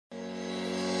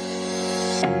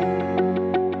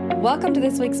Welcome to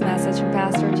this week's message from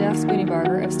Pastor Jeff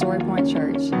Spooneybarger of Story Point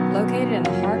Church, located in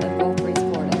the heart of Gulf Breeze,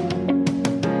 Florida.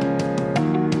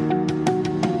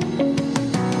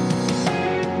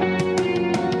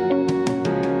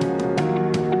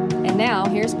 And now,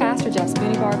 here's Pastor Jeff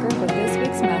Spooneybarger with this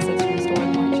week's message from Story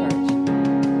Point Church.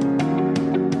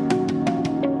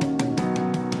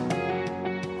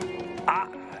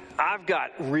 I've got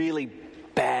really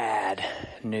bad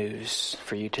news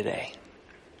for you today.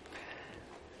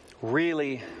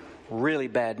 Really, really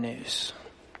bad news.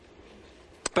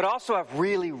 But also have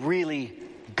really, really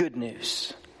good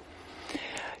news.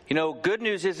 You know, good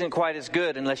news isn't quite as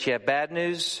good unless you have bad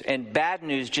news, and bad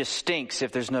news just stinks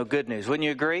if there's no good news. Wouldn't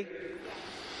you agree?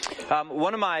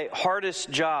 One of my hardest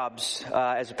jobs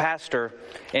as a pastor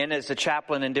and as a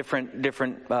chaplain in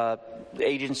different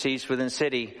agencies within the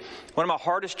city, one of my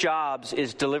hardest jobs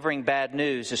is delivering bad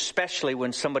news, especially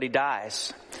when somebody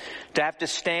dies. To have to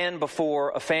stand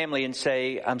before a family and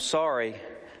say, I'm sorry,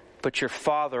 but your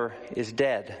father is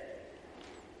dead.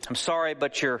 I'm sorry,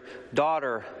 but your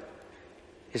daughter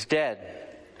is dead.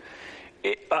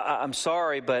 I'm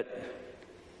sorry, but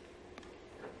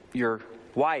your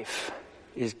wife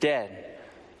is dead.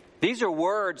 These are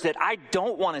words that I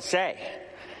don't want to say.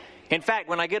 In fact,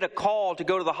 when I get a call to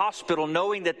go to the hospital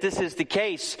knowing that this is the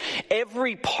case,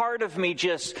 every part of me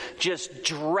just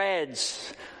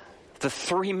dreads the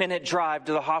 3-minute drive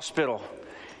to the hospital.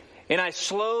 And I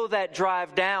slow that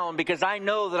drive down because I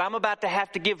know that I'm about to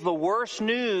have to give the worst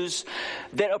news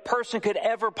that a person could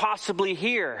ever possibly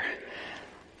hear.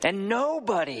 And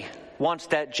nobody wants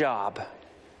that job.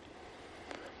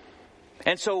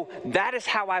 And so that is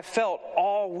how I felt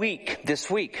all week this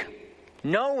week,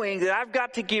 knowing that I've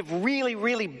got to give really,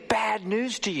 really bad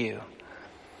news to you.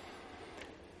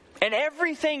 And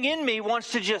everything in me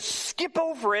wants to just skip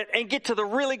over it and get to the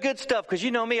really good stuff. Because you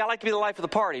know me, I like to be the life of the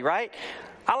party, right?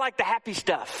 I like the happy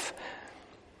stuff.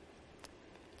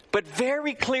 But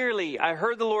very clearly, I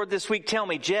heard the Lord this week tell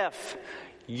me, Jeff,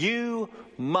 you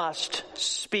must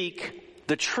speak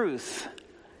the truth.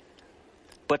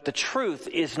 But the truth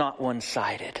is not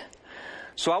one-sided.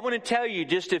 So I want to tell you,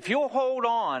 just if you'll hold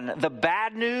on, the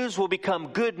bad news will become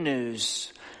good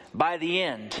news by the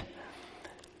end.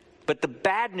 But the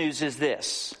bad news is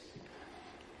this: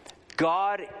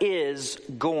 God is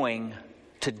going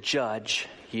to judge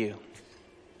you.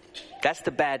 That's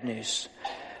the bad news.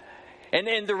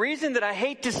 And the reason that I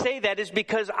hate to say that is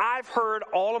because I've heard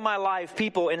all of my life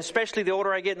people, and especially the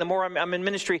older I get and the more I'm in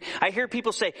ministry, I hear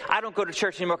people say, I don't go to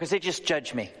church anymore because they just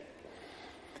judge me.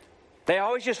 They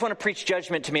always just want to preach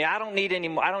judgment to me. I don't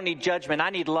need judgment. I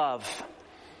need love.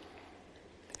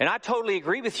 And I totally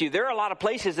agree with you. There are a lot of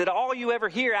places that all you ever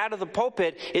hear out of the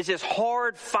pulpit is this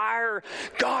hard fire,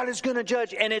 God is going to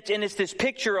judge. And it's this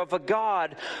picture of a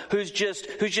God who's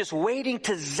just waiting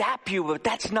to zap you. But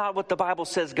that's not what the Bible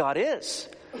says God is.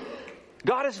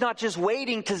 God is not just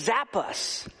waiting to zap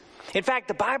us. In fact,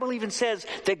 the Bible even says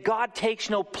that God takes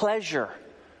no pleasure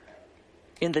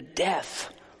in the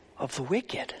death of the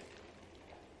wicked.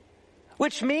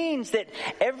 Which means that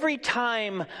every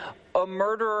time a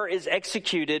murderer is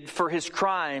executed for his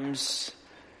crimes,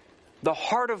 the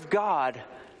heart of God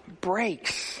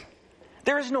breaks.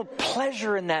 There is no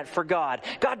pleasure in that for God.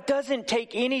 God doesn't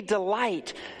take any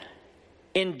delight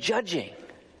in judging.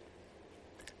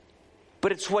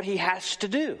 But it's what he has to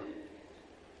do.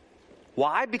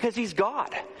 Why? Because he's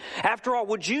God. After all,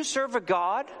 would you serve a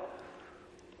God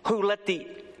who let the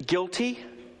guilty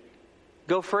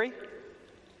go free?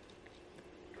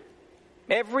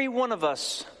 Every one of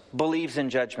us believes in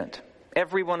judgment.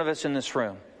 Every one of us in this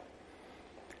room.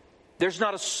 There's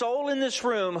not a soul in this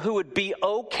room who would be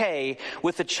okay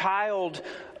with a child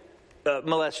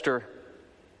molester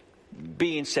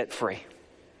being set free.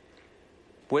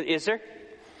 Is there?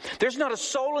 There's not a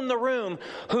soul in the room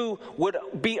who would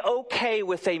be okay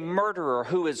with a murderer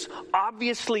who is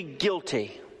obviously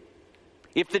guilty.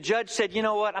 If the judge said, you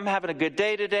know what, I'm having a good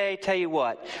day today, tell you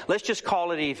what, let's just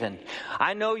call it even.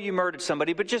 I know you murdered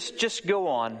somebody, but just go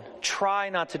on. Try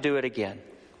not to do it again.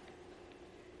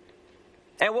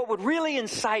 And what would really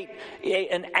incite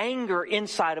an anger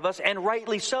inside of us, and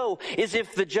rightly so, is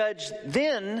if the judge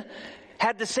then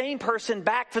had the same person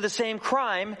back for the same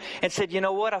crime and said, you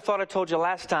know what, I thought I told you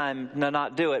last time to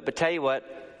not do it, but tell you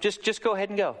what, just go ahead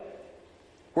and go.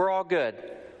 We're all good.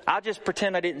 I'll just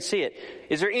pretend I didn't see it.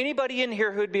 Is there anybody in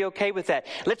here who'd be okay with that?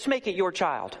 Let's make it your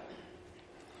child.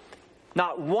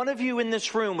 Not one of you in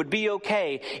this room would be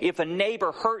okay if a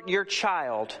neighbor hurt your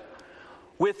child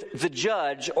with the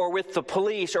judge or with the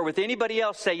police or with anybody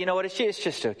else say, you know what, it's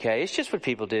just okay. It's just what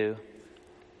people do.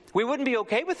 We wouldn't be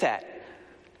okay with that.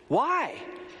 Why?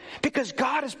 Because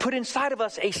God has put inside of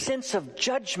us a sense of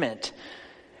judgment,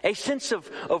 a sense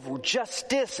of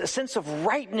justice, a sense of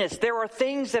rightness. There are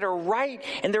things that are right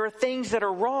and there are things that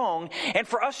are wrong. And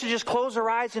for us to just close our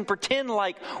eyes and pretend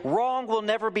like wrong will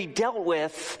never be dealt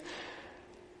with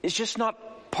is just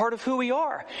not part of who we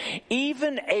are.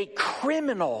 Even a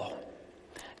criminal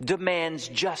demands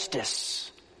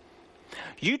justice.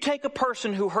 You take a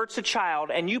person who hurts a child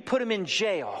and you put him in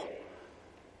jail,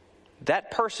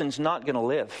 that person's not going to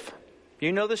live.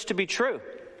 You know this to be true.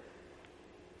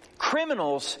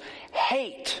 Criminals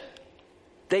hate,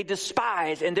 they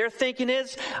despise, and their thinking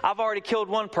is, I've already killed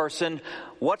one person,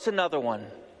 what's another one?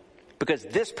 Because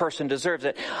this person deserves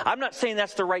it. I'm not saying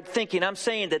that's the right thinking. I'm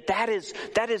saying that is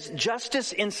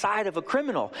justice inside of a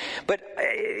criminal. But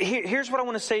here's what I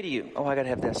want to say to you. Oh, I got to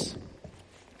have this.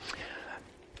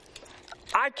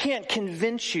 I can't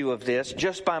convince you of this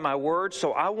just by my words,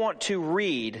 so I want to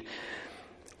read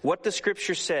what the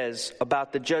scripture says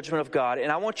about the judgment of God.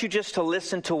 And I want you just to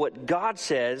listen to what God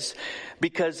says,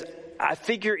 because I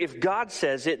figure if God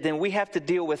says it, then we have to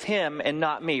deal with him and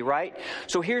not me, right?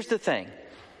 So here's the thing.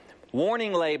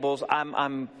 Warning labels,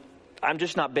 I'm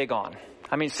just not big on.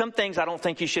 I mean, some things I don't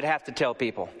think you should have to tell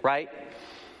people, right?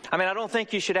 I mean, I don't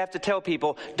think you should have to tell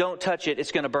people, don't touch it,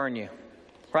 it's going to burn you.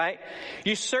 Right?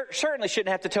 You certainly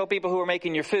shouldn't have to tell people who are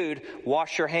making your food,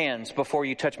 wash your hands before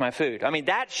you touch my food. I mean,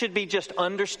 that should be just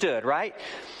understood, right?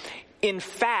 In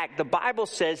fact, the Bible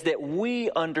says that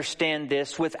we understand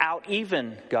this without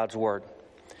even God's word.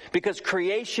 Because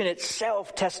creation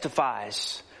itself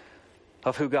testifies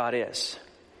of who God is.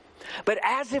 But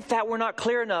as if that were not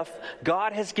clear enough,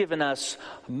 God has given us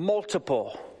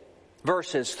multiple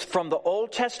verses from the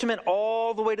Old Testament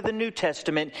all the way to the New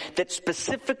Testament that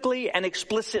specifically and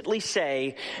explicitly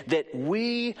say that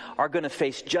we are going to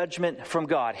face judgment from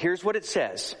God. Here's what it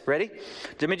says. Ready?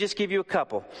 Let me just give you a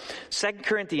couple. 2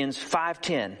 Corinthians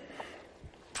 5:10.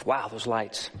 Wow, those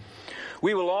lights.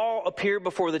 We will all appear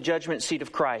before the judgment seat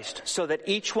of Christ, so that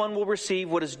each one will receive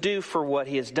what is due for what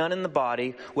he has done in the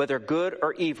body, whether good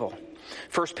or evil.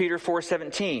 1 Peter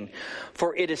 4:17,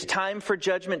 for it is time for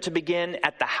judgment to begin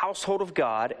at the household of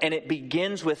God, and if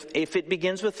it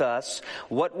begins with us,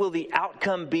 what will the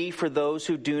outcome be for those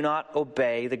who do not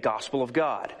obey the gospel of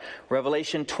God?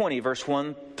 Revelation 20, verse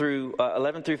 11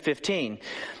 through 15.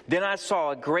 Then I saw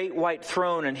a great white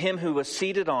throne and him who was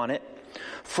seated on it.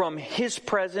 From his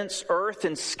presence, earth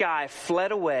and sky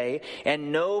fled away,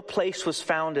 and no place was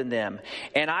found in them.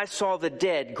 And I saw the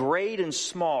dead, great and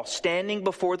small, standing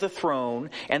before the throne,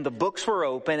 and the books were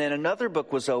open, and another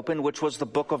book was opened, which was the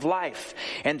book of life.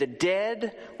 And the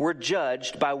dead were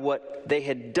judged by what they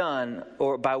had done,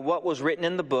 or by what was written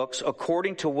in the books,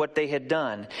 according to what they had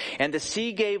done. And the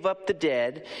sea gave up the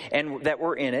dead and that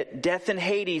were in it. Death and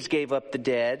Hades gave up the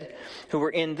dead who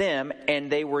were in them, and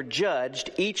they were judged,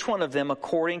 each one of them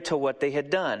according to what they had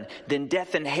done. Then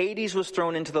death and Hades was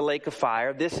thrown into the lake of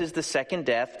fire. This is the second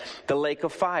death, the lake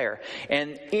of fire.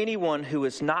 And anyone who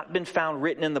has not been found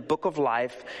written in the book of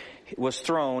life was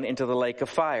thrown into the lake of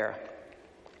fire.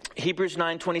 Hebrews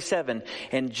 9:27,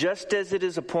 and just as it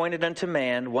is appointed unto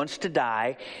man once to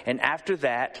die, and after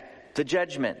that, the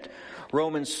judgment.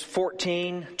 Romans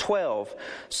 14:12.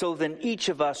 So then each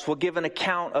of us will give an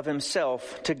account of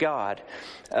himself to God.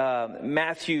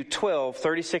 Matthew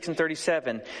 12:36 and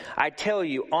 37. I tell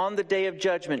you, on the day of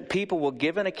judgment, people will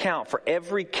give an account for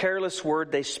every careless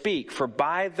word they speak. For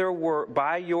by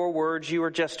your words you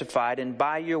are justified, and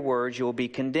by your words you will be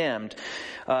condemned.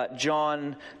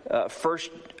 John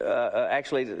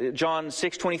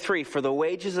 6:23. For the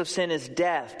wages of sin is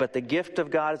death, but the gift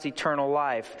of God is eternal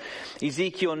life.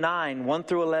 Ezekiel 9:1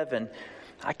 through 11.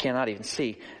 I cannot even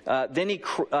see. Then he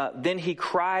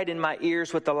cried in my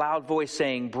ears with a loud voice,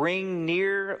 saying, bring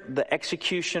near the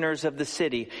executioners of the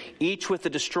city, each with a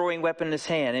destroying weapon in his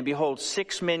hand. And behold,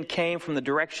 6 men came from the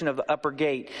direction of the upper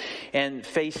gate and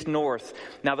faced north.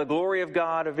 Now the glory of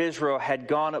God of Israel had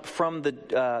gone up from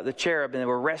the cherub, and they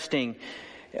were resting.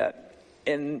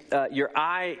 And your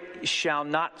eye shall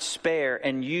not spare,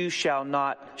 and you shall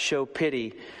not show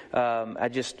pity. I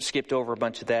just skipped over a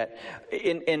bunch of that.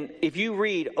 And if you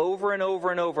read over and over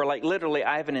and over, like literally,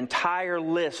 I have an entire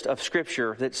list of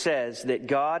scripture that says that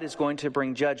God is going to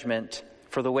bring judgment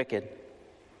for the wicked.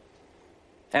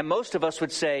 And most of us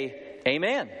would say,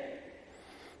 amen.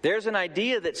 There's an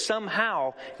idea that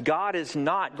somehow God is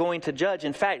not going to judge.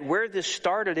 In fact, where this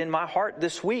started in my heart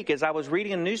this week, as I was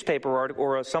reading a newspaper article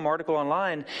or some article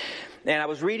online, and I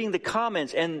was reading the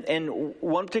comments, and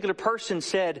one particular person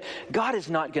said, God is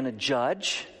not going to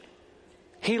judge.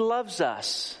 He loves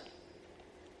us.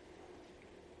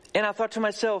 And I thought to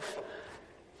myself,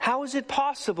 how is it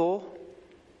possible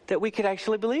that we could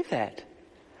actually believe that?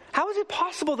 How is it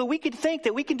possible that we could think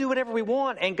that we can do whatever we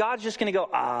want and God's just going to go,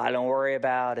 don't worry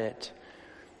about it?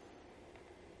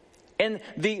 And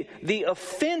the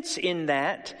offense in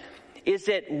that is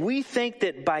that we think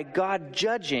that by God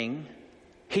judging,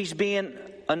 He's being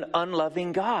an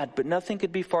unloving God. But nothing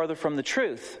could be farther from the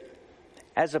truth.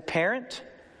 As a parent,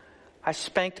 I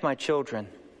spanked my children.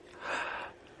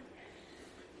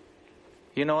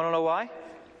 You know, I don't know why?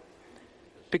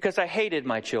 Because I hated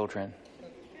my children.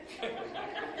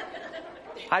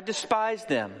 I despised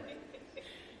them.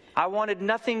 I wanted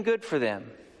nothing good for them.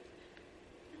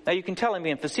 Now you can tell I'm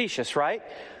being facetious, right?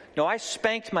 No, I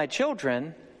spanked my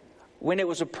children when it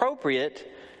was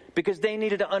appropriate because they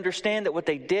needed to understand that what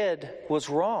they did was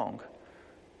wrong.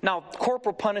 Now,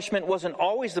 corporal punishment wasn't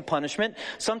always the punishment.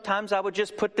 Sometimes I would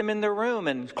just put them in their room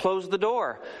and close the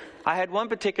door. I had one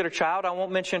particular child, I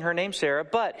won't mention her name, Sarah,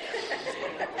 but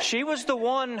she was the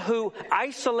one who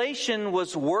isolation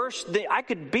was worse. I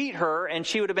could beat her and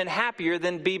she would have been happier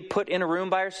than be put in a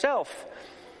room by herself.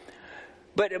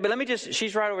 But let me just,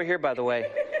 she's right over here, by the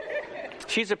way.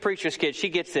 She's a preacher's kid. She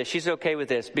gets this. She's okay with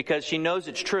this because she knows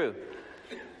it's true.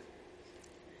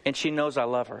 And she knows I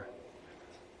love her.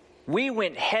 We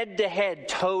went head to head,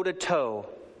 toe to toe.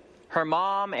 Her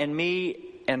mom and me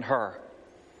and her.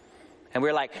 And we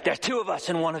were like, there's two of us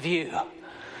and one of you.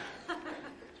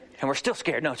 And we're still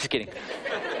scared. No, just kidding.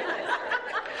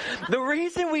 The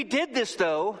reason we did this,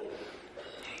 though,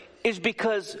 is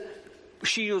because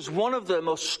she was one of the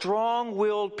most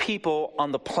strong-willed people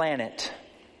on the planet.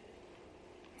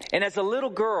 And as a little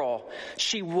girl,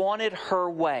 she wanted her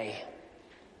way.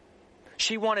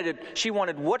 She wanted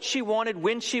what she wanted,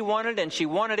 when she wanted, and she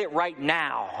wanted it right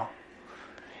now.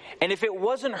 And if it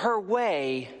wasn't her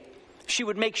way, she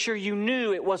would make sure you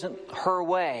knew it wasn't her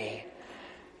way.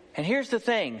 And here's the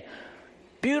thing.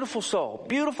 Beautiful soul,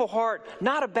 beautiful heart,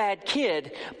 not a bad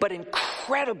kid, but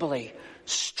incredibly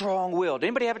strong-willed.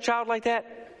 Anybody have a child like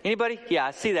that? Anybody? Yeah,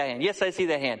 I see that hand. Yes, I see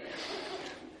that hand.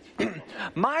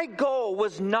 My goal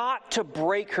was not to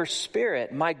break her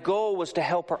spirit. My goal was to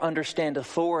help her understand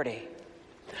authority.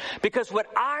 Because what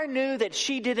I knew that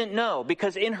she didn't know,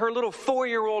 because in her little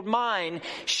 4-year-old mind,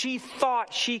 she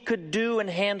thought she could do and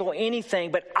handle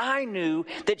anything, but I knew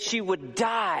that she would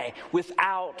die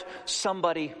without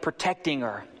somebody protecting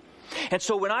her. And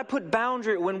so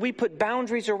when we put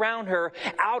boundaries around her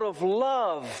out of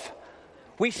love,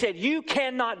 we said, you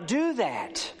cannot do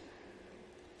that.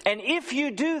 And if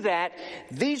you do that,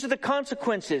 these are the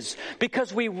consequences.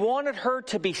 Because we wanted her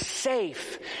to be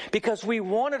safe. Because we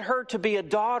wanted her to be a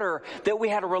daughter that we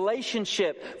had a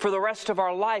relationship for the rest of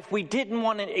our life. We didn't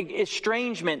want an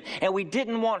estrangement. And we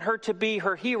didn't want her to be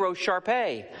her hero,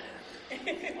 Sharpay.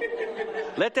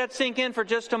 Let that sink in for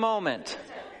just a moment.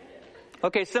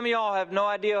 Okay, some of y'all have no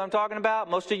idea what I'm talking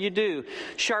about. Most of you do.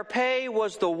 Sharpay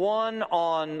was the one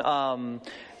on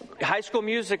High School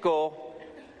Musical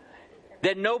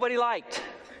that nobody liked.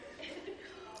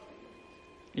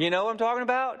 You know what I'm talking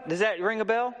about? Does that ring a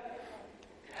bell?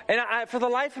 And for the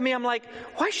life of me, I'm like,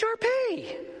 why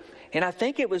Sharpay? And I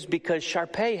think it was because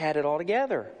Sharpay had it all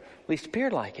together. At least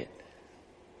appeared like it.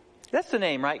 That's the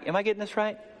name, right? Am I getting this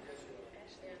right?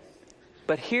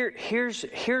 But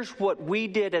here's what we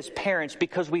did as parents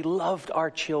because we loved our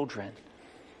children.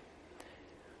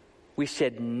 We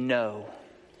said, no,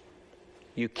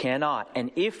 you cannot. And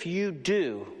if you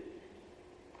do,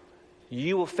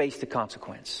 you will face the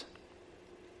consequence.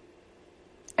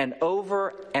 And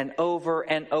over and over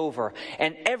and over.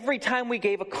 And every time we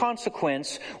gave a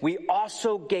consequence, we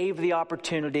also gave the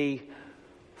opportunity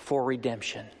for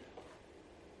redemption.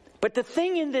 But the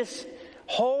thing in this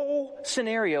whole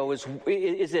scenario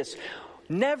is this.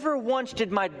 Never once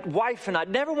did my wife and I,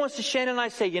 never once did Shannon and I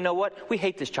say, you know what, we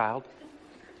hate this child.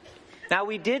 Now,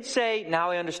 we did say,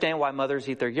 now I understand why mothers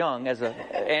eat their young as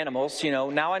animals. You know,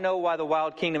 now I know why the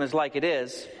wild kingdom is like it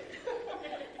is.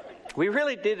 We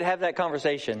really did have that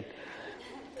conversation.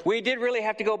 We did really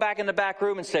have to go back in the back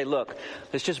room and say, look,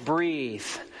 let's just breathe.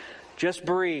 Just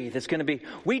breathe. It's going to be...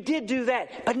 We did do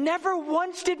that. But never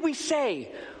once did we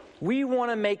say, we want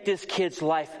to make this kid's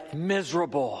life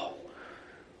miserable.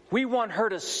 We want her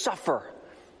to suffer.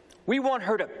 We want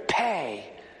her to pay.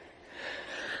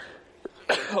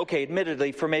 Okay,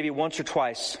 admittedly, for maybe once or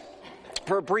twice,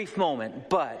 for a brief moment,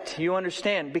 but you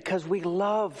understand, because we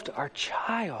loved our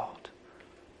child.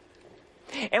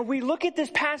 And we look at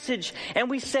this passage and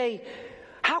we say,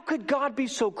 how could God be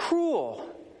so cruel?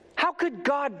 How could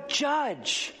God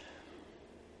judge?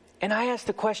 And I ask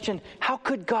the question, how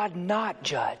could God not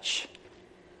judge?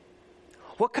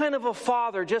 What kind of a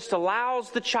father just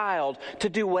allows the child to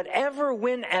do whatever,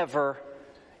 whenever,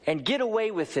 and get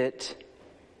away with it,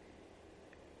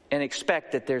 and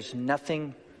expect that there's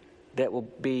nothing that will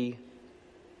be,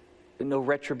 no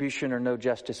retribution or no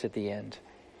justice at the end.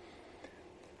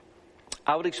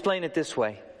 I would explain it this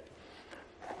way.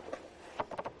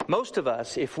 Most of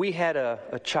us, if we had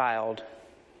a child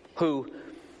who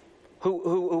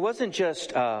wasn't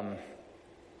just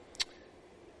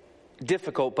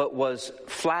difficult, but was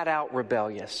flat out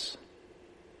rebellious,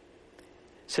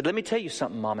 said, let me tell you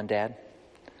something, Mom and Dad.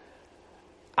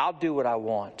 I'll do what I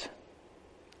want.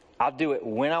 I'll do it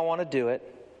when I want to do it.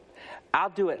 I'll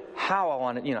do it how I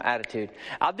want to, attitude.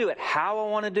 I'll do it how I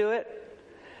want to do it.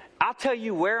 I'll tell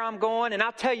you where I'm going, and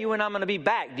I'll tell you when I'm going to be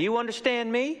back. Do you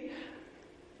understand me?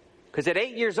 Because at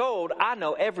 8 years old, I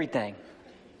know everything.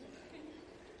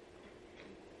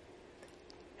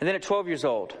 And then at 12 years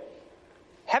old,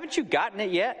 haven't you gotten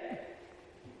it yet?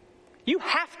 You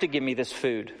have to give me this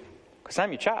food because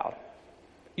I'm your child.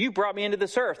 You brought me into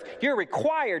this earth. You're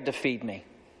required to feed me.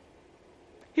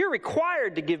 You're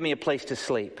required to give me a place to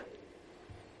sleep.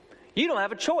 You don't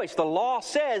have a choice. The law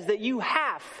says that you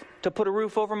have to put a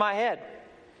roof over my head.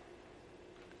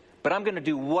 But I'm going to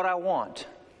do what I want.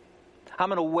 I'm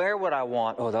going to wear what I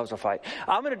want. Oh, that was a fight.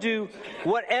 I'm going to do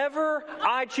whatever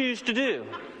I choose to do.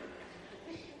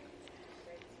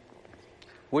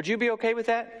 Would you be okay with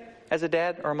that as a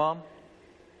dad or a mom?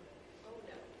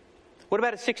 What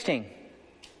about at 16?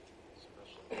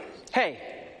 Hey,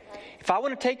 if I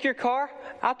want to take your car,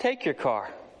 I'll take your car.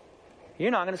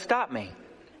 You're not going to stop me.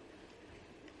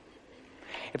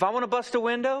 If I want to bust a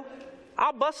window,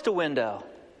 I'll bust a window.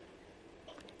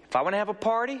 If I want to have a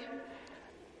party,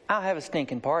 I'll have a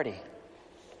stinking party.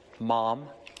 Mom,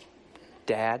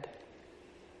 Dad.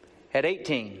 At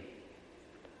 18,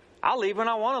 I'll leave when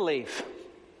I want to leave.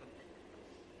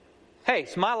 Hey,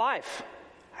 it's my life.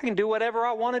 I can do whatever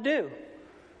I want to do.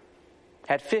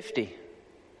 At 50,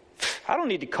 I don't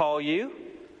need to call you.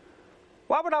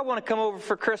 Why would I want to come over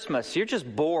for Christmas? You're just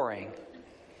boring.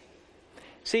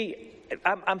 See,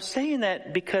 I'm saying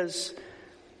that because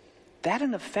that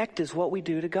in effect is what we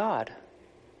do to God.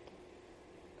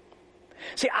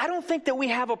 See, I don't think that we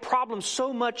have a problem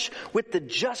so much with the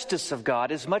justice of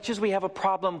God as much as we have a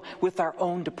problem with our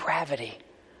own depravity.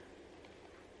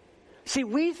 See,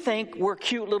 we think we're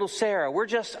cute little Sarah. We're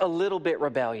just a little bit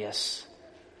rebellious.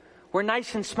 We're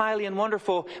nice and smiley and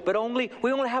wonderful, but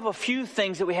we only have a few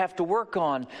things that we have to work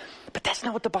on. But that's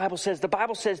not what the Bible says. The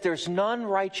Bible says there's none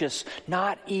righteous,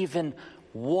 not even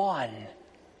one.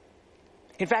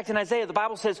 In fact, in Isaiah, the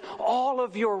Bible says all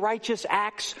of your righteous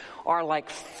acts are like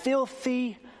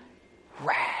filthy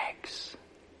rags.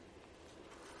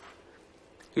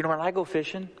 You know, when I go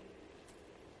fishing,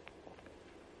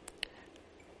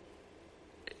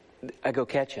 I go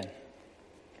catching.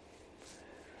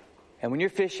 And when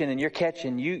you're fishing and you're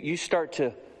catching, you start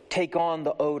to take on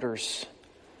the odors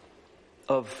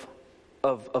of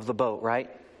the boat, right?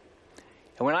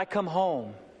 And when I come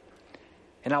home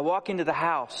and I walk into the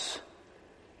house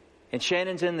and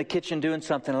Shannon's in the kitchen doing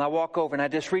something and I walk over and I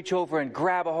just reach over and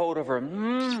grab a hold of her.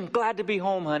 Glad to be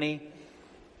home, honey.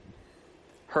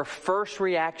 Her first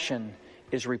reaction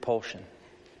is repulsion.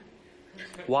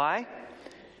 Why?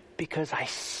 Because I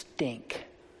stink.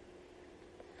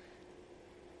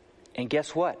 And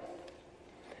guess what?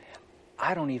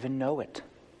 I don't even know it.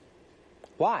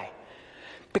 Why?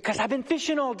 Because I've been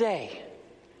fishing all day.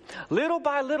 Little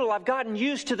by little, I've gotten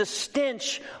used to the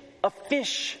stench of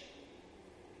fish,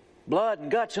 blood and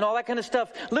guts and all that kind of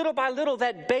stuff. Little by little,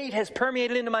 that bait has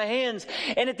permeated into my hands.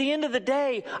 And at the end of the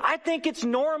day, I think it's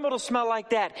normal to smell like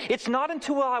that. It's not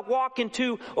until I walk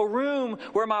into a room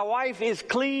where my wife is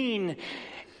clean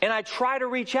and I try to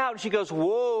reach out and she goes,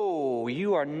 "Whoa,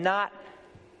 you are not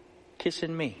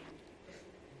kissing me."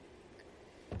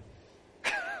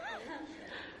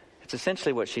 It's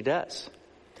essentially what she does.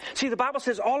 See, the Bible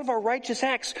says all of our righteous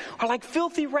acts are like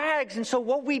filthy rags. And so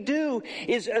what we do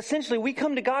is essentially we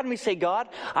come to God and we say, "God,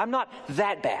 I'm not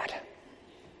that bad.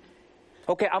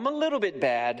 Okay, I'm a little bit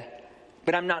bad,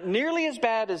 but I'm not nearly as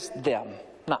bad as them.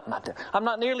 Not them. I'm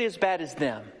not nearly as bad as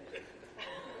them.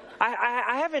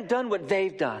 I haven't done what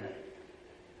they've done.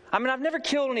 I mean, I've never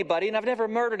killed anybody and I've never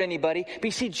murdered anybody." But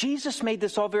you see, Jesus made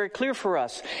this all very clear for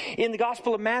us. In the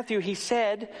Gospel of Matthew, he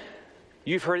said,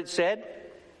 you've heard it said,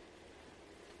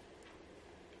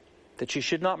 that you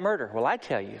should not murder. Well, I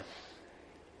tell you,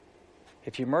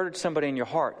 if you murdered somebody in your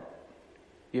heart,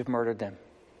 you've murdered them.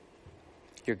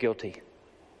 You're guilty.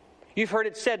 You've heard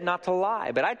it said not to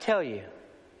lie. But I tell you,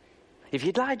 if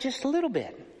you lie just a little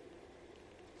bit,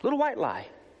 little white lie,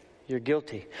 you're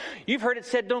guilty. You've heard it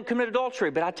said don't commit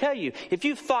adultery, but I tell you, if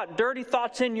you've thought dirty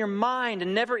thoughts in your mind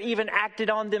and never even acted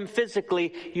on them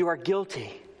physically, you are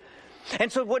guilty.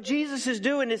 And so what Jesus is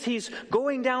doing is he's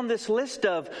going down this list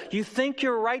of, you think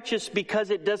you're righteous because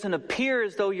it doesn't appear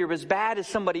as though you're as bad as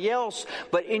somebody else,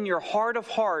 but in your heart of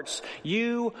hearts,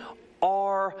 you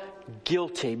are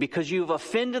guilty because you've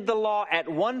offended the law at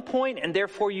one point, and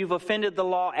therefore you've offended the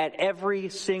law at every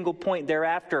single point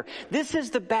thereafter. This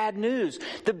is the bad news.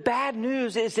 The bad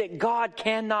news is that God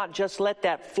cannot just let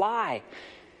that fly.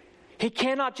 He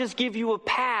cannot just give you a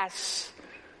pass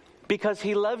because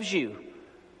he loves you.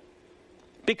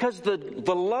 Because the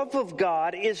love of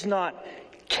God is not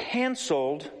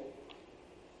canceled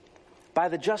by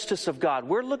the justice of God.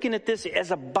 We're looking at this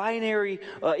as a binary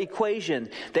equation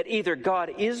that either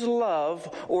God is love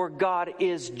or God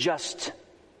is just.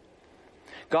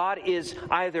 God is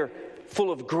either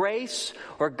full of grace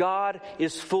or God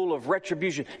is full of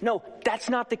retribution. No, that's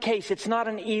not the case. It's not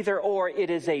an either or. It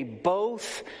is a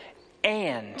both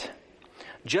and.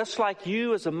 Just like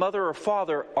you as a mother or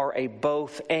father are a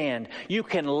both and. You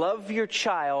can love your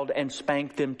child and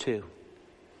spank them too.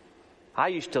 I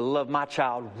used to love my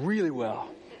child really well.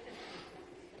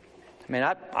 I mean,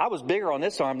 I was bigger on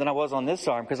this arm than I was on this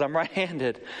arm because I'm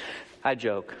right-handed. I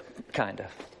joke, kind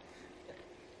of.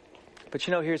 But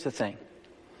you know, here's the thing.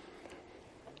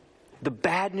 The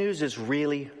bad news is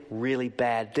really, really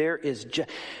bad. There is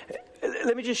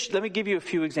let me give you a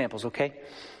few examples, okay?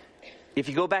 If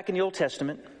you go back in the Old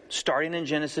Testament, starting in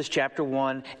Genesis chapter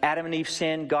 1, Adam and Eve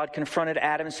sinned. God confronted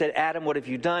Adam and said, Adam, what have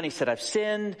you done? He said, I've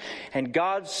sinned. And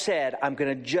God said, I'm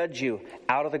going to judge you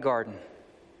out of the garden.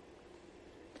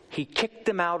 He kicked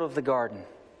them out of the garden.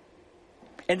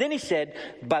 And then he said,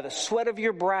 by the sweat of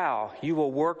your brow, you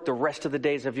will work the rest of the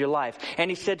days of your life. And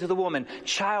he said to the woman,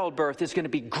 childbirth is going to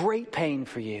be great pain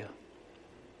for you.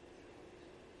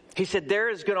 He said, there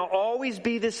is going to always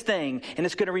be this thing, and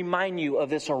it's going to remind you of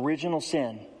this original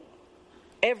sin.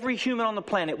 Every human on the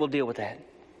planet will deal with that.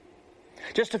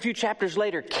 Just a few chapters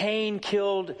later, Cain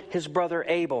killed his brother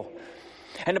Abel.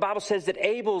 And the Bible says that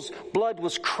Abel's blood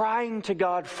was crying to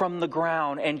God from the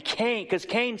ground. And because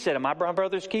Cain said, am I my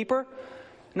brother's keeper?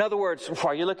 In other words,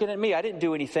 why are you looking at me? I didn't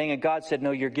do anything. And God said,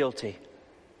 no, you're guilty.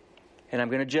 And I'm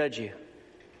going to judge you.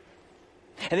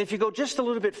 And if you go just a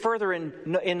little bit further in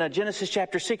Genesis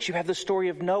chapter 6, you have the story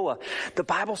of Noah. The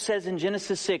Bible says in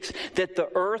Genesis 6 that the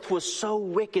earth was so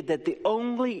wicked that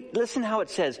listen how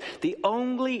it says, the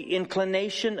only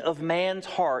inclination of man's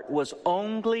heart was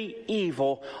only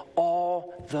evil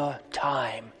all the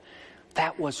time.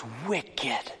 That was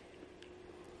wicked.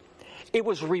 It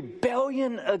was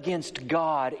rebellion against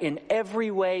God in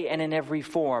every way and in every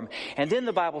form. And then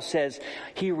the Bible says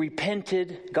he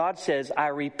repented. God says, I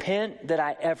repent that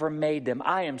I ever made them.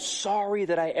 I am sorry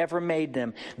that I ever made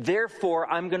them. Therefore,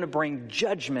 I'm going to bring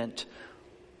judgment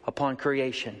upon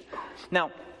creation.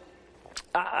 Now,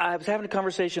 I was having a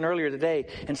conversation earlier today,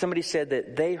 and somebody said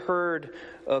that they heard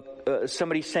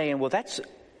somebody saying, well, that's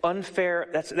unfair.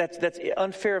 That's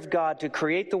unfair of God to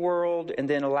create the world and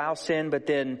then allow sin, but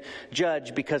then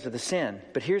judge because of the sin.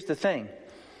 But here's the thing.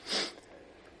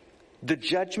 The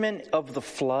judgment of the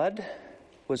flood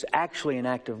was actually an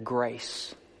act of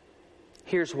grace.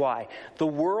 Here's why. The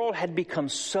world had become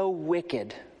so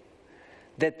wicked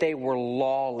that they were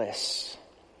lawless.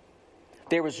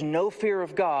 There was no fear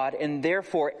of God, and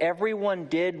therefore everyone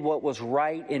did what was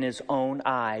right in his own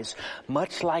eyes,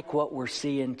 much like what we're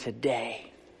seeing today.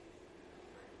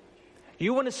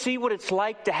 You want to see what it's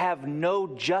like to have no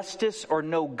justice or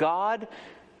no God?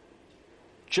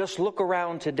 Just look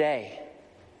around today.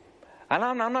 And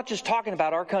I'm not just talking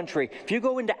about our country. If you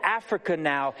go into Africa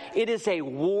now, it is a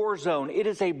war zone. It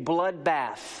is a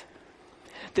bloodbath.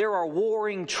 There are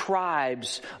warring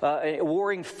tribes,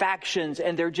 warring factions,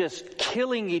 and they're just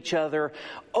killing each other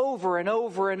over and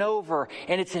over and over.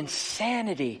 And it's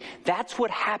insanity. That's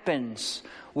what happens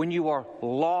when you are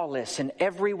lawless and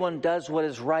everyone does what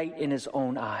is right in his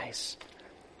own eyes.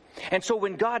 And so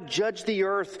when God judged the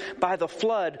earth by the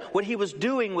flood, what he was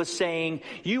doing was saying,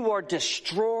 you are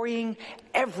destroying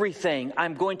everything.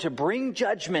 I'm going to bring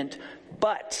judgment,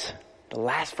 but... the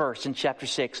last verse in chapter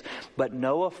 6, but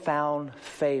Noah found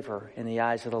favor in the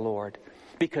eyes of the Lord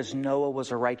because Noah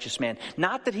was a righteous man.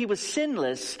 Not that he was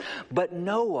sinless, but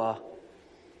Noah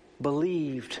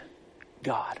believed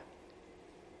God.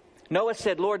 Noah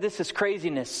said, Lord, this is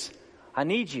craziness. I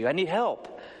need you. I need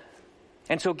help.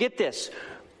 And so get this.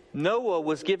 Noah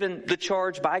was given the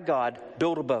charge by God,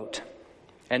 build a boat.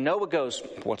 And Noah goes,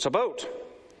 what's a boat?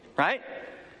 Right?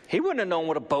 He wouldn't have known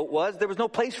what a boat was. There was no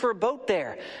place for a boat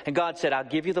there. And God said, I'll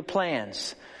give you the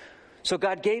plans. So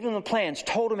God gave him the plans,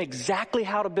 told him exactly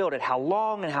how to build it, how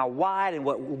long and how wide and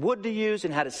what wood to use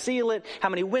and how to seal it, how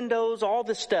many windows, all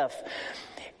this stuff.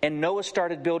 And Noah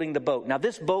started building the boat. Now,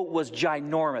 this boat was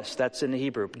ginormous. That's in the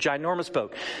Hebrew. Ginormous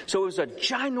boat. So it was a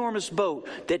ginormous boat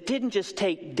that didn't just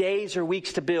take days or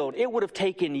weeks to build. It would have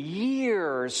taken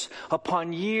years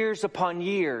upon years upon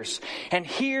years. And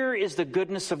here is the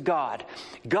goodness of God.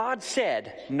 God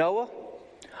said, Noah,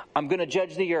 I'm going to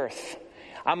judge the earth.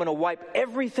 I'm going to wipe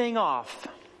everything off.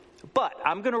 But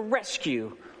I'm going to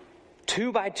rescue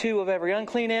 2 by 2 of every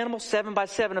unclean animal, 7 by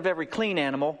 7 of every clean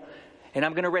animal. And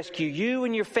I'm going to rescue you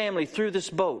and your family through this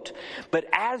boat. But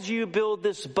as you build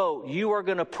this boat, you are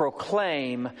going to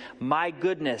proclaim my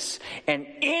goodness. And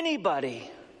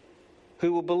anybody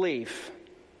who will believe,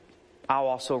 I'll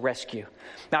also rescue.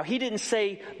 Now, he didn't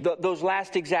say those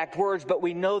last exact words, but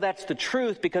we know that's the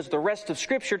truth because the rest of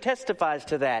Scripture testifies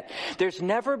to that. There's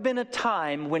never been a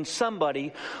time when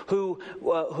somebody who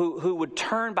would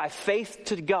turn by faith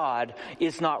to God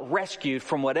is not rescued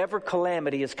from whatever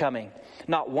calamity is coming.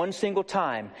 Not one single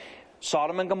time.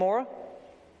 Sodom and Gomorrah,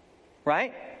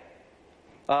 right?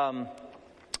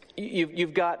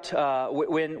 You've got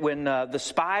when the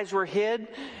spies were hid,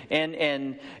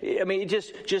 and I mean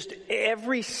just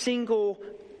every single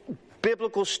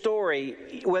biblical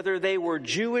story, whether they were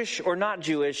Jewish or not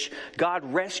Jewish,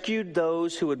 God rescued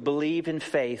those who would believe in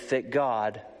faith that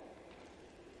God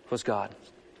was God.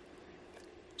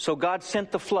 So God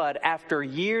sent the flood after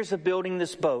years of building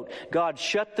this boat. God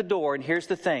shut the door, and here's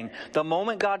the thing. The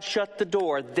moment God shut the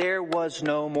door, there was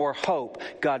no more hope.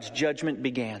 God's judgment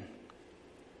began.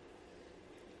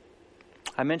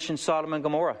 I mentioned Sodom and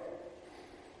Gomorrah.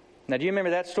 Now, do you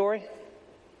remember that story?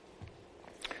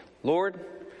 Lord,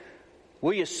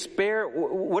 will you spare...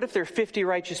 What if there are 50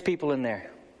 righteous people in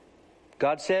there?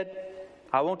 God said,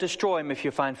 I won't destroy them if you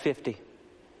find 50.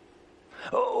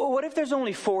 What if there's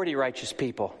only 40 righteous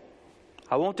people?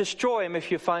 I won't destroy them if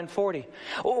you find 40.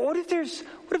 What if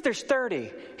there's 30?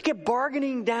 You get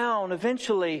bargaining down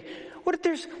eventually. What if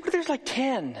there's like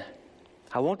 10?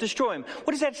 I won't destroy him.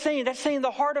 What is that saying? That's saying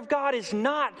the heart of God is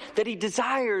not that he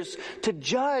desires to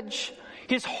judge.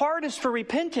 His heart is for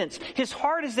repentance. His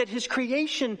heart is that his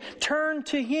creation turn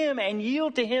to him and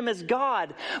yield to him as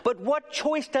God. But what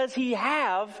choice does he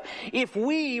have if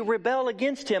we rebel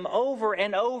against him over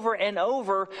and over and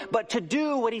over, but to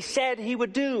do what he said he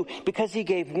would do? Because he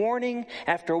gave warning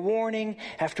after warning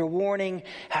after warning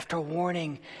after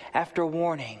warning after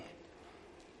warning.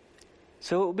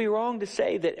 So it would be wrong to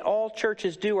say that all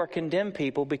churches do are condemn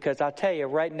people, because I'll tell you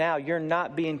right now, you're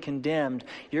not being condemned.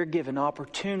 You're given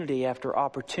opportunity after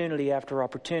opportunity after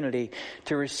opportunity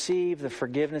to receive the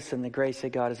forgiveness and the grace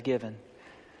that God has given.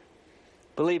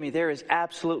 Believe me, there is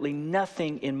absolutely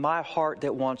nothing in my heart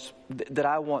that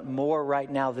I want more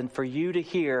right now than for you to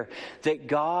hear that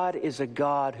God is a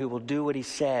God who will do what he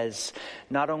says,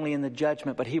 not only in the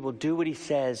judgment, but he will do what he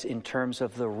says in terms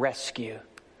of the rescue.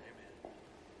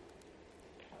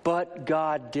 But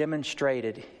God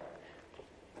demonstrated,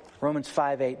 Romans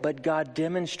 5:8, but God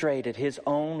demonstrated his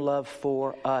own love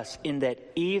for us in that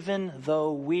even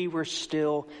though we were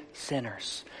still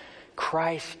sinners,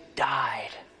 Christ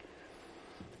died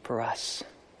for us.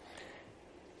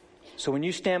 So when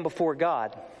you stand before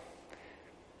God,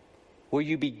 will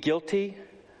you be guilty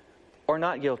or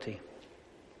not guilty?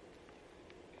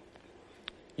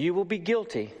 You will be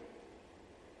guilty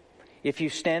if you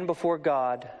stand before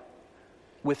God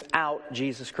without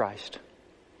Jesus Christ.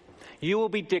 You will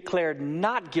be declared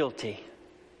not guilty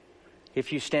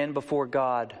if you stand before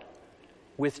God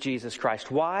with Jesus Christ.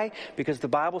 Why? Because the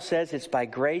Bible says it's by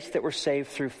grace that we're saved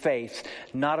through faith,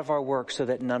 not of our works, so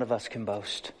that none of us can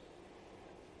boast.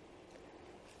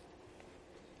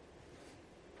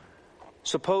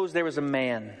 Suppose there was a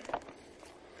man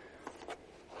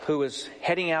who was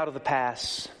heading out of the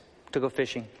pass to go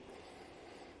fishing.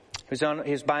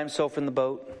 He was by himself in the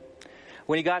boat.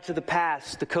 When he got to the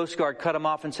pass, the Coast Guard cut him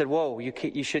off and said, "Whoa,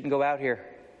 you shouldn't go out here.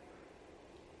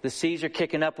 The seas are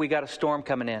kicking up. We got a storm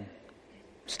coming in.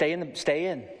 Stay in.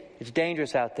 It's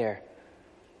dangerous out there."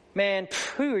 Man,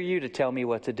 who are you to tell me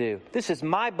what to do? This is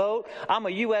my boat. I'm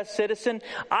a U.S. citizen.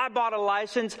 I bought a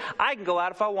license. I can go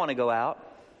out if I want to go out.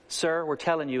 Sir, we're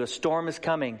telling you, a storm is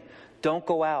coming. Don't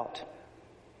go out.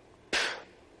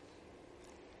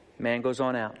 Man goes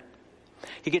on out.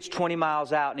 He gets 20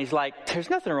 miles out and he's like, "There's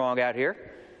nothing wrong out here.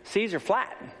 Seas are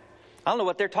flat. I don't know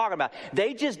what they're talking about.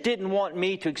 They just didn't want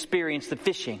me to experience the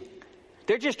fishing.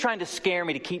 They're just trying to scare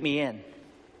me to keep me in."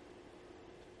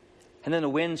 And then the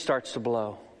wind starts to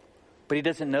blow, but he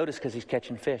doesn't notice because he's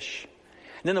catching fish.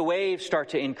 And then the waves start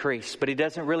to increase, but he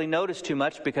doesn't really notice too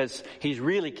much because he's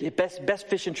really best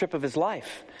fishing trip of his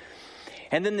life.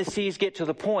 And then the seas get to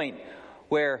the point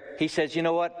where he says, "You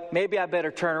know what? Maybe I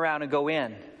better turn around and go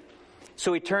in."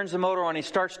 So he turns the motor on, he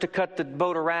starts to cut the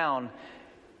boat around,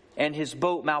 and his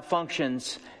boat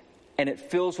malfunctions, and it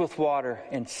fills with water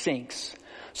and sinks.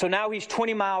 So now he's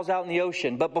 20 miles out in the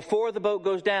ocean. But before the boat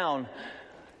goes down,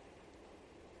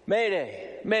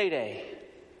 Mayday, Mayday.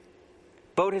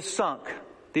 Boat has sunk.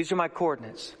 These are my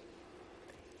coordinates.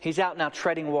 He's out now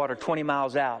treading water 20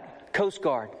 miles out. Coast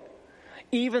Guard.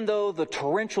 Even though the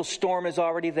torrential storm is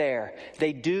already there,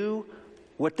 they do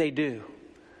what they do.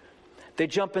 They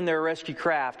jump in their rescue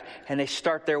craft and they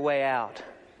start their way out.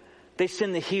 They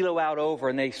send the helo out over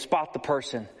and they spot the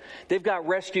person. They've got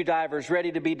rescue divers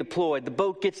ready to be deployed. The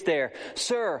boat gets there.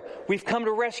 Sir, we've come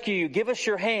to rescue you. Give us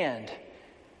your hand.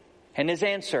 And his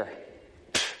answer,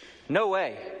 no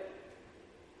way.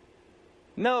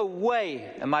 No way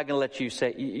am I going to let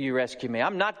you rescue me.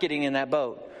 I'm not getting in that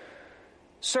boat.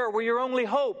 Sir, we're your only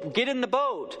hope. Get in the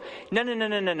boat.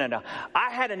 No.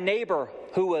 I had a neighbor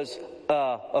who was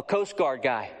a Coast Guard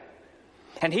guy.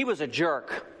 And he was a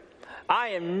jerk. I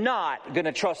am not going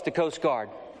to trust the Coast Guard.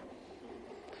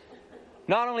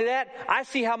 Not only that, I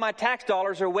see how my tax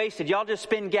dollars are wasted. Y'all just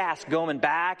spend gas going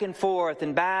back and forth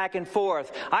and back and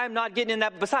forth. I am not getting in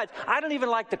that. Besides, I don't even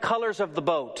like the colors of the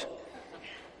boat.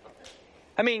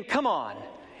 I mean, come on.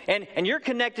 And you're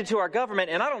connected to our government,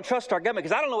 and I don't trust our government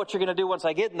because I don't know what you're going to do once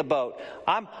I get in the boat.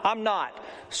 I'm not.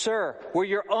 Sir, we're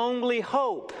your only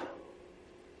hope.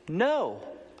 No,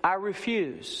 I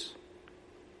refuse.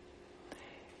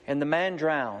 And the man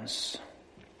drowns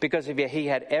because he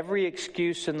had every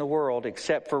excuse in the world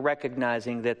except for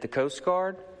recognizing that the Coast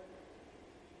Guard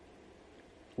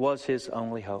was his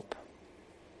only hope.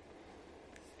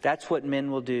 That's what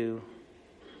men will do.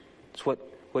 It's what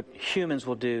humans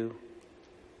will do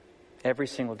every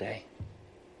single day.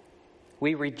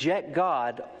 We reject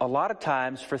God a lot of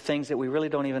times for things that we really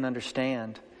don't even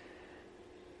understand.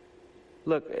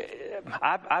 Look,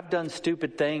 I've done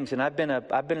stupid things, and I've been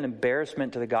an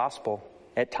embarrassment to the gospel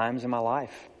at times in my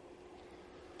life.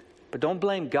 But don't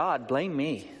blame God, blame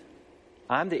me.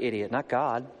 I'm the idiot, not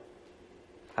God.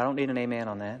 I don't need an amen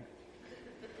on that.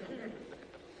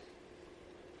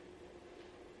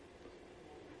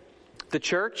 The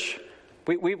church,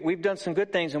 we've done some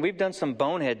good things and we've done some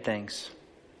bonehead things.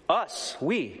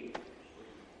 We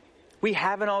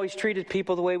haven't always treated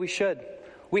people the way we should.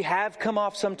 We have come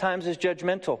off sometimes as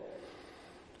judgmental.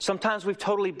 Sometimes we've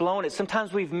totally blown it.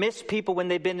 Sometimes we've missed people when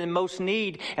they've been in most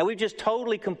need, and we've just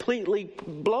totally, completely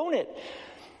blown it.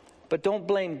 But don't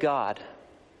blame God.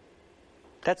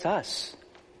 That's us.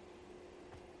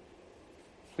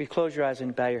 Will you close your eyes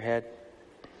and bow your head?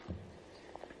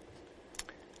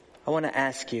 I want to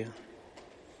ask you,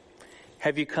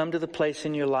 have you come to the place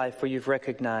in your life where you've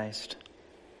recognized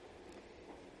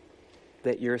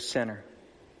that you're a sinner?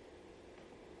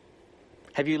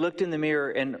 Have you looked in the mirror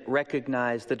and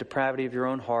recognized the depravity of your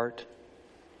own heart?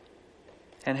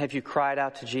 And have you cried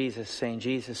out to Jesus saying,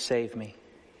 Jesus, save me?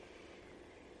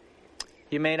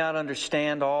 You may not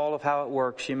understand all of how it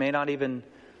works. You may not even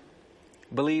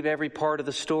believe every part of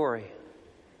the story.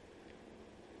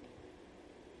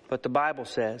 But the Bible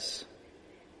says,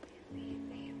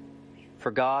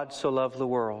 for God so loved the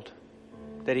world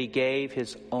that he gave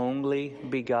his only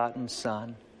begotten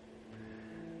Son,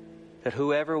 that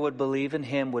whoever would believe in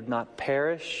him would not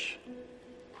perish,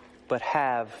 but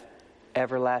have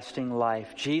everlasting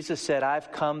life. Jesus said,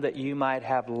 I've come that you might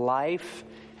have life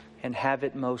and have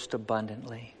it most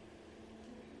abundantly.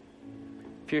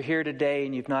 If you're here today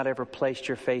and you've not ever placed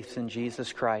your faith in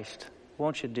Jesus Christ,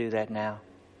 won't you do that now?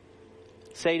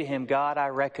 Say to him, God, I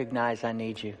recognize I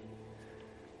need you.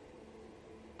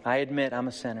 I admit I'm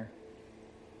a sinner.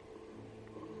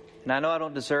 And I know I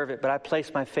don't deserve it, but I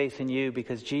place my faith in you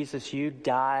because, Jesus, you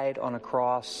died on a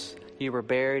cross, you were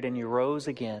buried, and you rose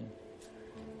again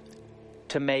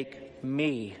to make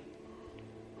me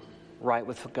right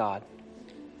with God.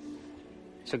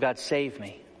 So God, save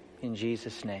me in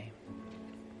Jesus' name.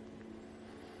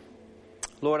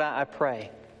 Lord, I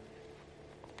pray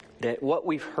that what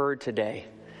we've heard today,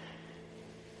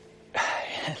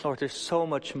 Lord, there's so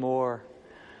much more.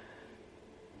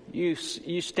 You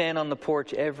stand on the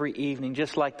porch every evening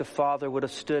just like the father would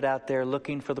have stood out there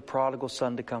looking for the prodigal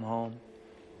son to come home.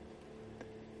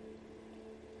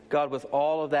 God, with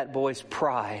all of that boy's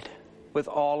pride, with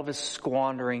all of his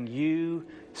squandering, you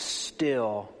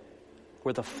still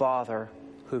were the father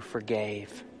who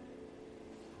forgave.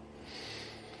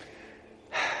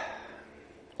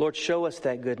 Lord, show us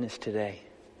that goodness today.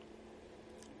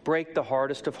 Break the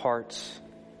hardest of hearts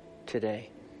today.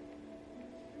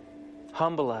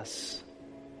 Humble us.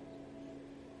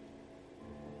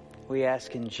 We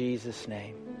ask in Jesus'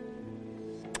 name.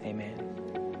 Amen.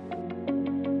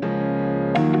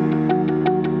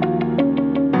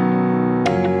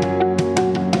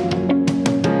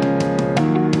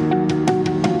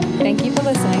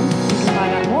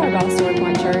 about Story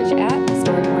Point Church,